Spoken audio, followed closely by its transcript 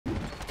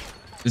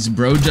Does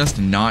bro just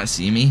not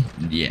see me?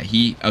 Yeah,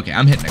 okay,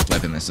 I'm hitting a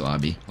clip in this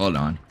lobby. Hold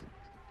on.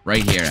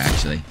 Right here,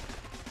 actually.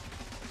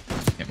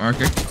 Hit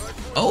marker.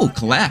 Oh,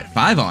 collat.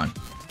 5 on.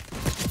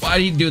 Why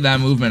do you do that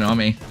movement on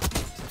me?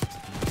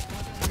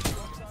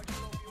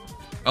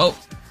 Oh,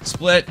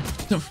 split.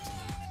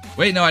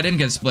 Wait, no, I didn't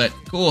get split.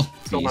 Cool.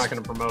 Still not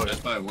gonna promote it.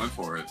 That's why I went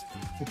for it.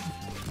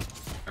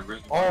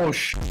 Oh,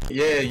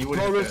 yeah, you would.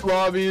 This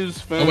lobby is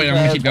fantastic. Oh, wait, I'm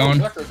gonna keep going.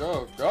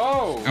 Necca,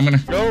 go. I'm gonna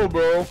Go,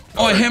 bro.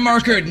 Oh, I hit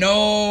marker.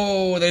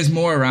 No, there's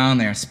more around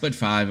there. Split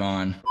 5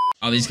 on.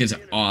 Oh, these kids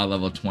are all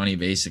level 20,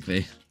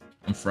 basically.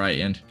 I'm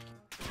frightened.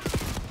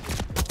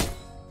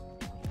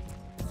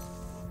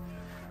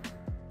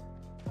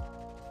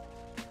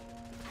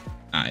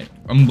 Alright,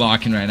 I'm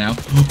blocking right now.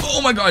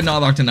 Oh my god, not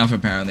locked enough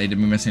apparently to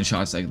be missing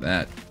shots like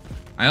that.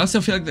 I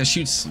also feel like this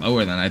shoots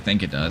slower than I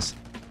think it does.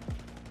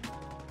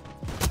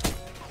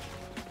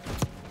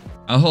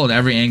 I'll hold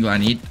every angle I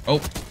need.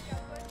 Oh,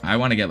 I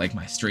want to get like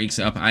my streaks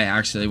up. I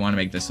actually want to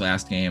make this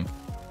last game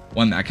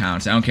one that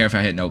counts. I don't care if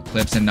I hit no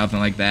clips and nothing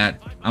like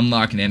that. I'm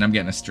locking in. I'm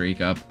getting a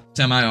streak up.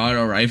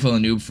 Semi-auto rifle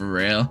and noob for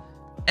real.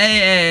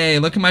 Hey,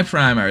 look at my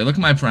primary. Look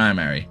at my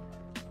primary.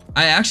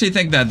 I actually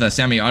think that the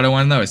semi-auto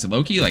one though is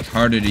low-key like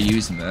harder to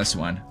use than this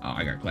one. Oh,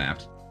 I got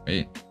clapped.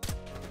 Wait.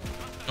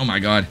 Oh my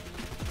god.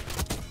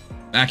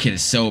 That kid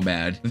is so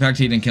bad. The fact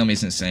he didn't kill me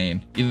is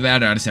insane. Either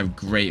that or I just have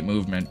great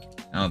movement.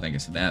 I don't think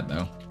it's that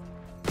though.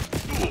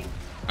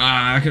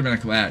 Ah, that could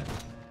have been a collat.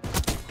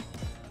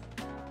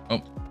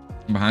 Oh,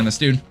 I'm behind this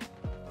dude.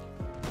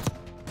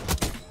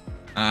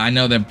 I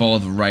know they're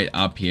both right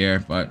up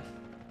here, but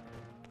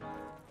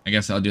I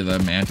guess I'll do the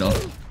mantle.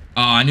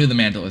 Oh, I knew the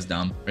mantle was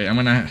dumb. Wait, I'm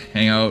gonna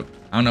hang out.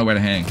 I don't know where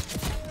to hang.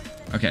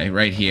 Okay,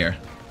 right here.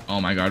 Oh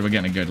my god, we're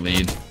getting a good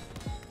lead.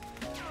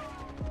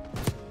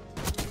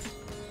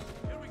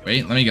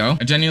 Wait, let me go.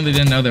 I genuinely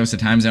didn't know there was a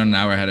time zone an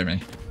hour ahead of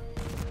me.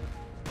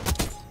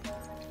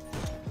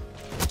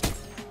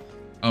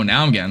 Oh,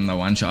 now I'm getting the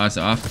one shots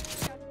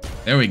off.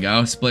 There we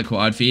go. Split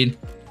quad feed.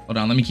 Hold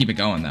on, let me keep it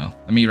going though.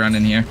 Let me run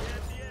in here.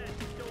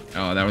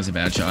 Oh, that was a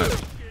bad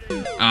shot.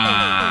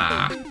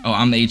 Ah. Oh,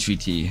 I'm the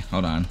HVT.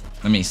 Hold on.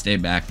 Let me stay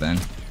back then.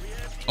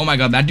 Oh my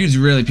god, that dude's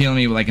really peeling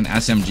me with like an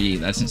SMG.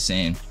 That's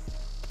insane.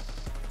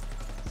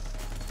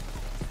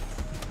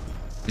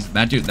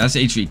 That dude, that's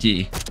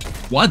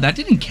HVT. What? That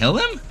didn't kill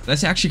him?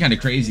 That's actually kind of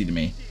crazy to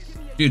me.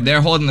 Dude,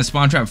 they're holding the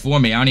spawn trap for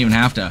me. I don't even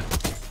have to.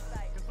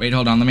 Wait,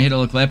 hold on. Let me hit a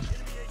little clip.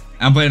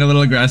 I'm playing a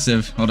little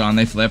aggressive. Hold on,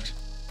 they flipped.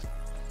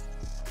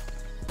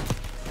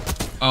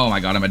 Oh my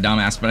god, I'm a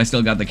dumbass, but I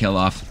still got the kill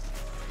off.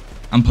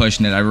 I'm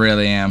pushing it, I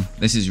really am.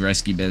 This is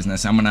risky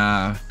business. I'm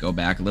gonna go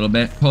back a little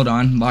bit. Hold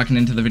on, locking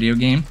into the video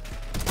game.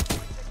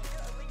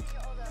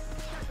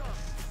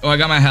 Oh, I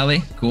got my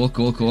heli. Cool,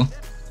 cool, cool.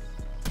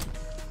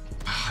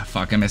 Oh,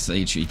 fuck, I missed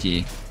the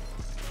HVT.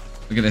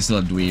 Look at this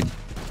little dweeb.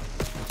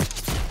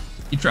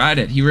 He tried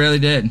it, he really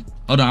did.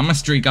 Hold on, I'm gonna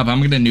streak up.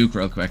 I'm gonna nuke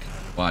real quick.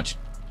 Watch.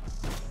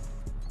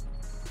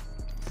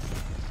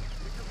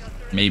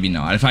 Maybe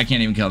not, if I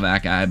can't even kill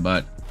that guy,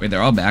 but... Wait,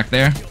 they're all back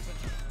there?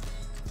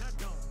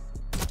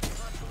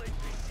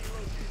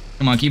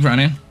 Come on, keep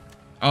running.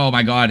 Oh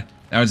my god,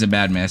 that was a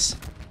bad miss.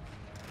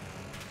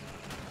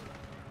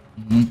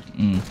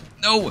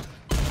 No!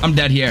 I'm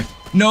dead here.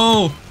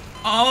 No!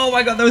 Oh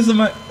my god, that was so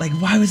much... Like,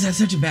 why was that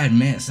such a bad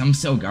miss? I'm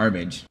so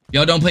garbage.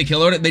 Yo, don't play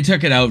kill order. They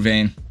took it out,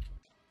 Vane.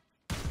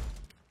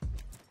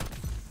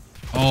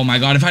 Oh my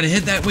god, if I'd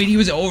hit that... Wait, he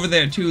was over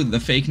there too. The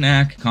fake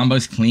knack.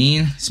 Combo's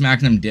clean.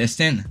 Smacking him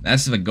distant.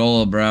 That's the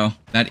goal, bro.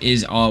 That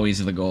is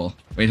always the goal.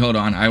 Wait, hold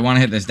on. I want to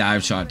hit this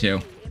dive shot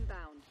too.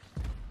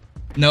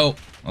 No.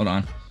 Hold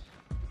on.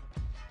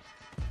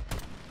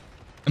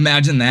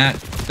 Imagine that.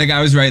 The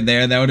guy was right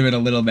there. That would have been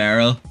a little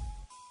barrel.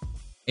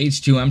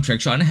 H2, I'm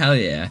Trickshotting. Hell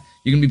yeah.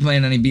 You gonna be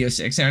playing any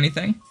BO6 or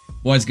anything?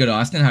 What's good,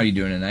 Austin? How you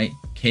doing tonight?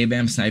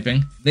 K-Bam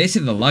sniping. They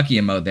said the lucky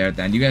emote there at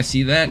the end. You guys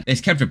see that? They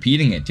just kept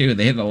repeating it too.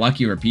 They hit the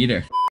lucky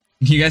repeater.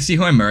 You guys see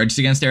who I merged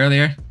against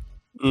earlier?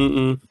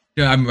 Dude,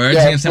 I merged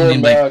against somebody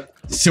named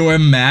like SoaR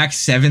Max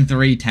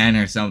 7310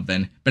 or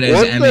something. But it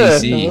was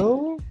MAC.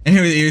 And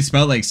he was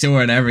spelled like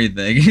SoaR and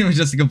everything. He was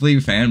just a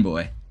complete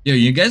fanboy. Yo,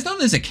 you guys know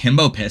there's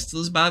akimbo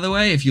pistols, by the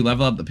way? If you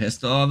level up the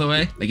pistol all the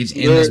way. Like, it's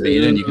in this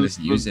beta and you can just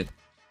use it.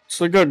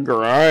 It's like a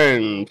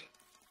grind.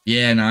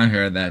 Yeah, no, I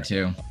heard that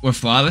too. We're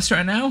flawless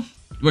right now?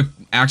 We're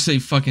actually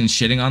fucking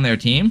shitting on their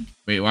team?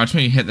 Wait, watch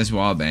me hit this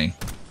wall bang.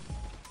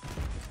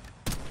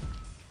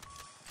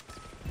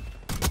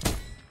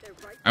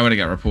 I would've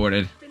got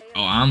reported.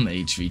 Oh, I'm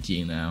the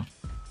HVT now.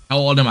 How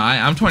old am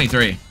I? I'm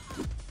 23.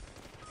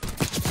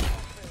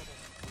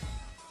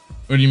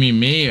 What do you mean,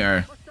 me,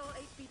 or?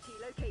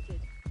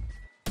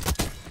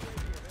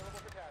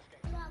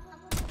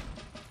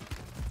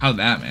 How'd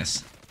that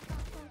miss?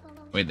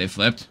 Wait, they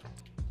flipped?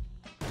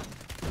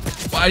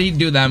 Why do you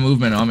do that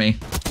movement on me?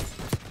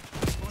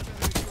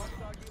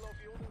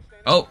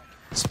 Oh,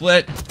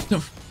 split.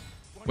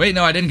 Wait,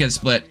 no, I didn't get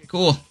split.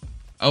 Cool.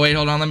 Oh, wait,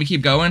 hold on. Let me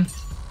keep going.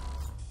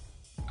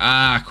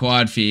 Ah,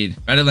 quad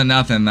feed. Better than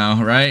nothing, though,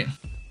 right?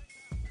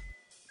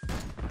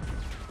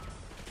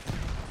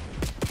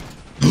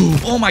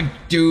 Oh my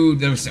dude,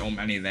 there were so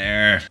many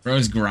there.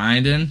 Bro's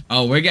grinding.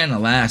 Oh, we're getting a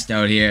last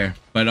out here.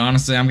 But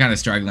honestly, I'm kind of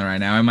struggling right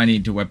now. I might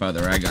need to whip out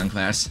the red gun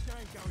class.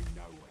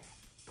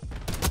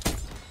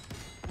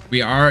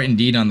 We are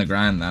indeed on the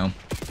grind though.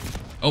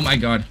 Oh my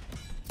god.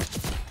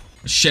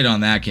 Shit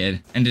on that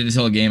kid. Ended his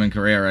whole gaming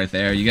career right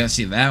there. You guys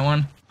see that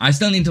one? I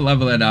still need to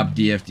level it up,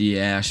 DFD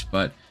Ash,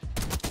 but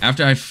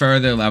after I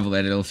further level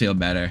it, it'll feel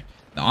better.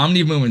 The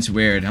Omni movement's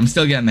weird. I'm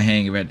still getting the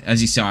hang of it.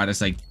 As you saw, I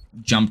just like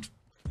jumped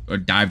or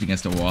dived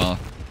against a wall.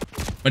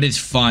 But it's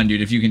fun,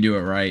 dude, if you can do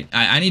it right.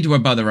 I need to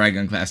whip out the red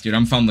gun class, dude.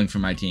 I'm fumbling for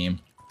my team.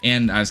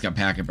 And I just got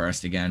packet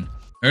burst again.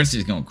 Earth's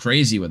is going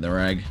crazy with the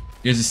reg.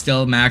 Yours is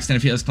still maxed and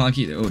it feels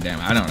clunky. Oh, damn.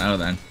 I don't know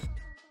then.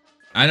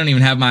 I don't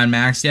even have mine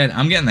maxed yet.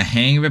 I'm getting the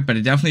hang of it, but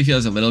it definitely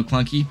feels a little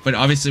clunky. But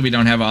obviously, we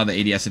don't have all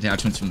the ADS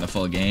attachments from the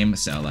full game.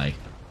 So, like,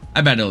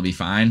 I bet it'll be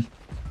fine.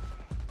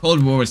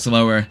 Cold War was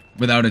slower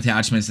without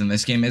attachments than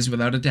this game is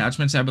without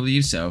attachments, I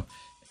believe. So,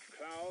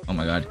 oh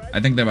my god. I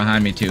think they're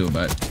behind me too,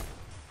 but...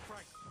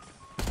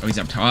 Oh, he's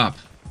up top.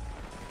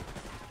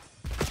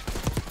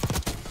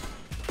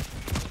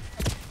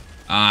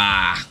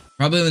 Ah,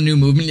 probably the new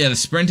movement. Yeah, the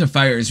sprint to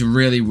fire is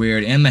really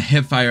weird. And the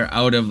hip fire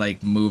out of,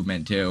 like,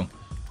 movement, too.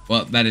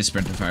 Well, that is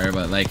sprint to fire,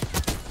 but, like...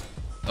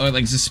 Or,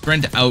 like, the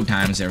sprint out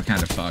times, they were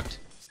kind of fucked.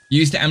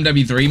 Used to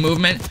MWIII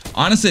movement.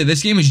 Honestly,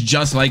 this game is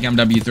just like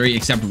MWIII,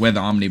 except with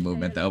Omni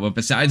movement, though. But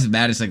besides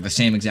that, it's, like, the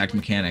same exact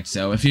mechanics.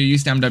 So, if you're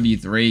used to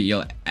MWIII,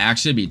 you'll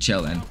actually be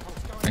chilling.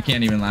 I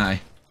can't even lie.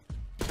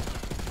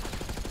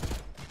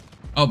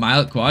 Oh,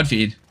 MWIII quad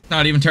feed.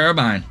 Not even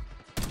turbine.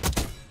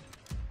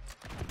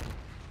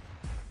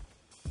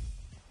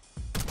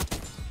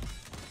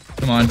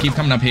 Come on, keep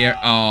coming up here.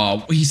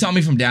 Oh, he saw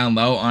me from down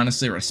low.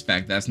 Honestly,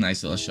 respect. That's a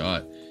nice little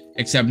shot.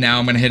 Except now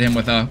I'm going to hit him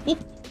with a...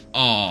 Whoop.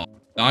 Oh,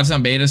 thoughts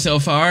on beta so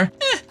far?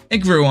 It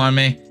grew on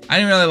me. I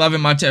didn't really love it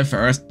much at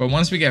first, but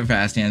once we get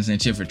fast hands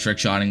and shit for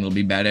trickshotting, it'll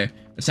be better.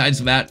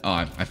 Besides that,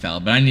 oh, I fell,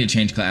 but I need to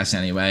change class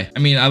anyway. I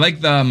mean, I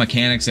like the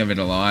mechanics of it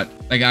a lot.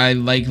 Like, I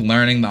like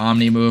learning the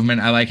Omni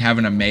movement. I like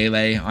having a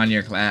melee on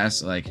your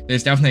class. Like,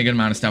 there's definitely a good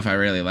amount of stuff I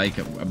really like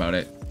about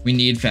it. We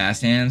need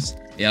fast hands.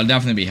 Yeah, it'll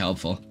definitely be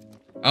helpful.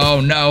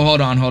 Oh no,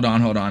 hold on.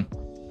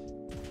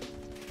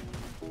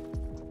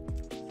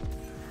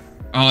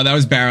 Oh, that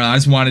was barrel. I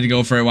just wanted to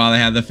go for it while they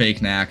had the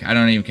fake knack. I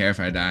don't even care if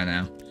I die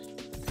now.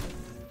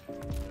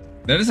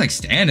 They're just like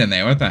standing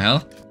there. What the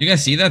hell? You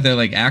guys see that? They're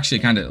like actually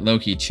kind of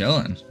low-key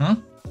chilling, huh?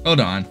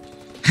 Hold on.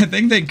 I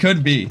think they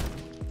could be.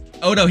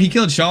 Oh no, he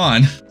killed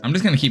Sean. I'm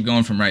just gonna keep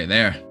going from right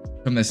there.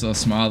 From this little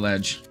small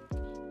ledge.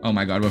 Oh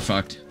my god, we're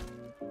fucked.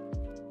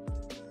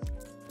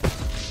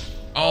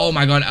 Oh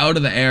my god, out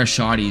of the air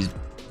shot. He's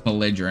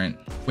belligerent.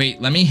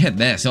 Wait, let me hit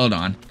this. Hold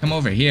on. Come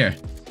over here.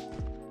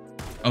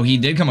 Oh, he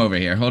did come over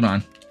here. Hold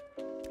on.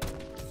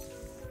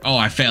 Oh,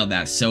 I failed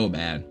that so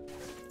bad.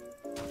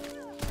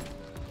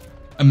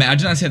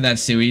 Imagine I said that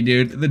Sui,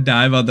 dude. The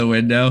dive out the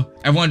window.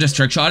 Everyone just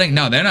trickshotting?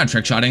 No, they're not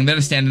trickshotting. They're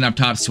just standing up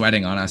top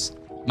sweating on us.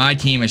 My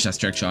team is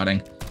just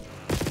trickshotting.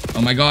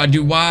 Oh my god,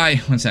 dude, why?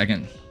 1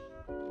 second.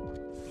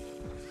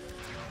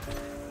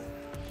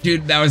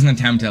 Dude, that was an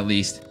attempt at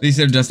least. At least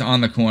they're just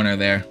on the corner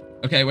there.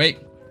 Okay, wait.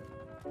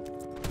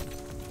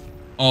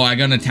 Oh, I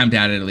got an attempt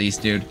at it at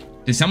least, dude.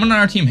 Did someone on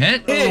our team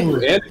hit?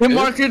 Hit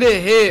marker to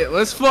hit.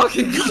 Let's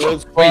fucking go.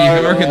 Wait, you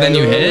hit marker then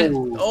you hit?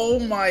 Oh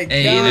my god.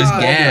 Hey, there's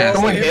gas.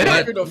 Someone hit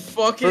marker to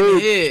fucking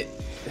hit.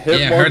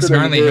 Yeah, Hurts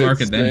apparently hit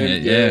marker then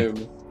hit, yeah.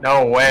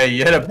 No way,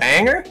 you hit a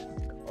banger?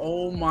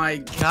 Oh my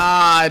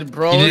god,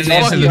 bro. You didn't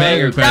answer the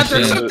banger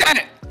question.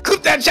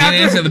 Clip that You chapter.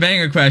 didn't answer the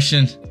banger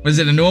question. Was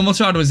it a normal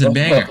shot or was it a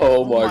banger?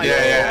 Oh my god.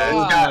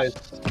 Yeah.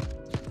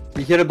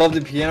 We hit above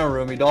the piano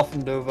room. He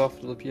dolphin dove off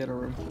to the piano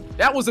room.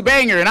 That was a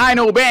banger, and I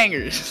know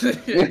bangers. You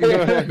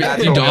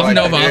dolphin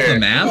dove off the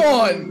map? Come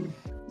on.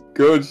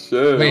 Good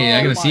shit. Wait,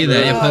 I gotta see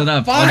that. Yeah, pull it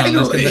up. Hold on,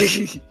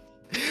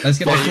 let's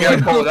get Well, you gotta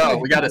the pull cord. it up.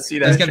 We gotta see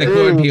that. Let's get the shit.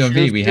 cord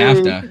POV. We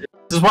have to.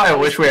 This is why I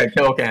wish we had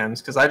kill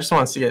cams, because I just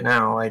want to see it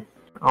now. Like,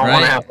 I don't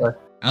want to have to.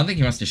 I don't think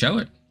he wants to show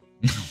it.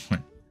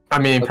 I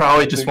mean,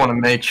 probably just want to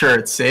make sure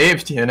it's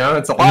saved, you know?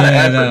 It's a lot of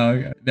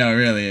effort. No, it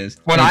really is.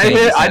 When I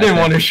hit, I didn't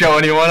want to show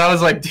anyone. I was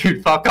like,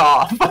 dude, fuck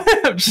off.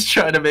 I'm just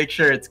trying to make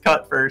sure it's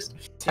cut first.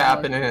 It's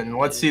happening.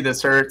 Let's see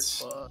this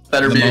Hurts.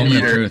 Better The be a moment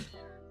of heater. truth.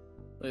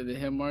 Wait, the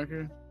hit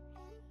marker.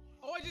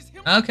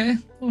 Okay,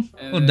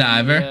 we'll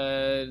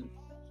diver.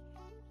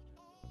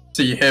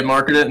 So you hit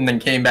marked it and then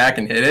came back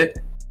and hit it?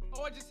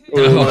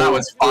 Oh, that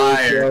was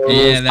fire.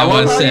 Yeah, that I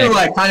love was how sick. you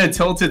like kind of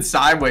tilted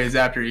sideways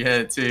after you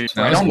hit it too.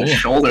 That Right was on the cool.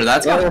 shoulder.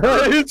 That's kind of I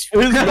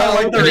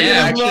like the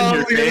Yeah. reaction in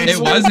your face.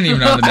 It wasn't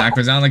even on the back. It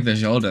was on like the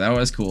shoulder. That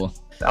was cool.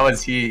 That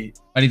was heat.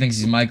 Why do you think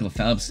he's Michael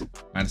Phelps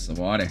minus the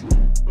water?